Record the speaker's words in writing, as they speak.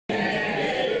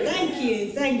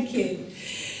you, thank you.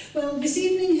 Well, this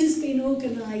evening has been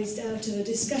organised out of a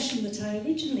discussion that I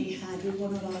originally had with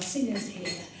one of our singers here,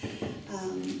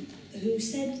 who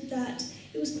said that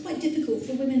it was quite difficult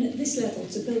for women at this level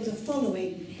to build a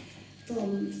following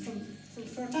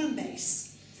for a fan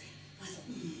base. I thought,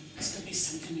 there's got to be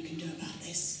something we can do about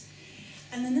this.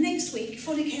 And then the next week,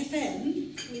 Phonic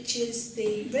FM, which is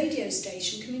the radio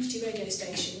station, community radio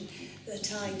station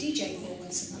that I DJ for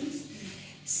once a month,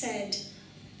 said,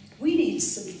 we need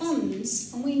some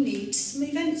funds and we need some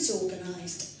events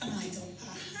organised. And I thought,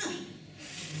 aha.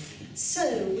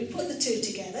 So we put the two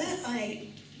together. I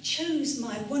chose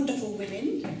my wonderful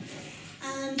women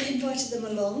and invited them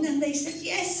along, and they said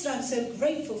yes, and I'm so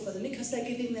grateful for them because they're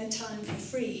giving their time for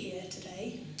free here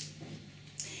today.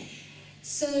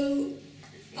 So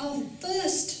our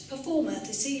first performer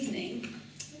this evening,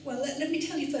 well, let me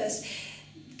tell you first,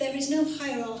 there is no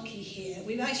hierarchy here.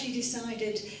 We've actually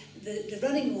decided the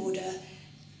running order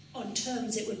on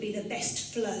terms it would be the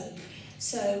best flow.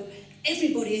 So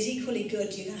everybody is equally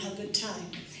good, you're going to have a good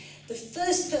time. The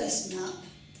first person up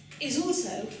is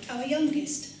also our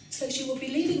youngest. So she will be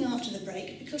leaving after the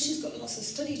break because she's got lots of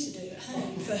study to do at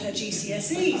home for her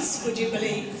GCSEs, would you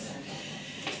believe?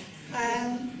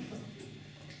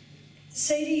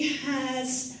 Sadie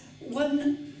has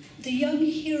won the Young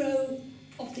Hero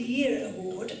of the Year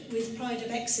award with Pride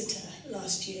of Exeter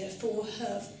last year for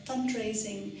her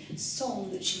fundraising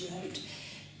song that she wrote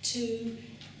to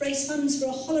raise funds for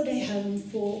a holiday home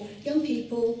for young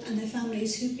people and their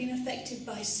families who've been affected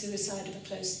by suicide of a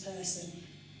close person.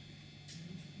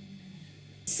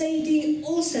 Sadie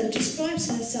also describes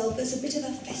herself as a bit of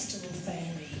a festival fairy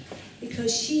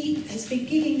because she has been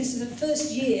gigging, this is her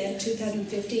first year,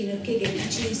 2015, of gigging,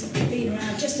 and she's been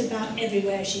around just about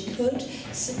everywhere she could.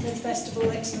 Sidmouth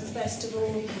Festival, Exeter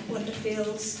Festival,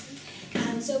 Wonderfields.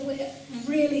 And so we're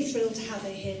really thrilled to have her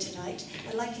here tonight.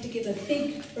 I'd like you to give a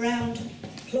big round of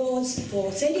applause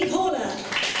for Sadie Horler.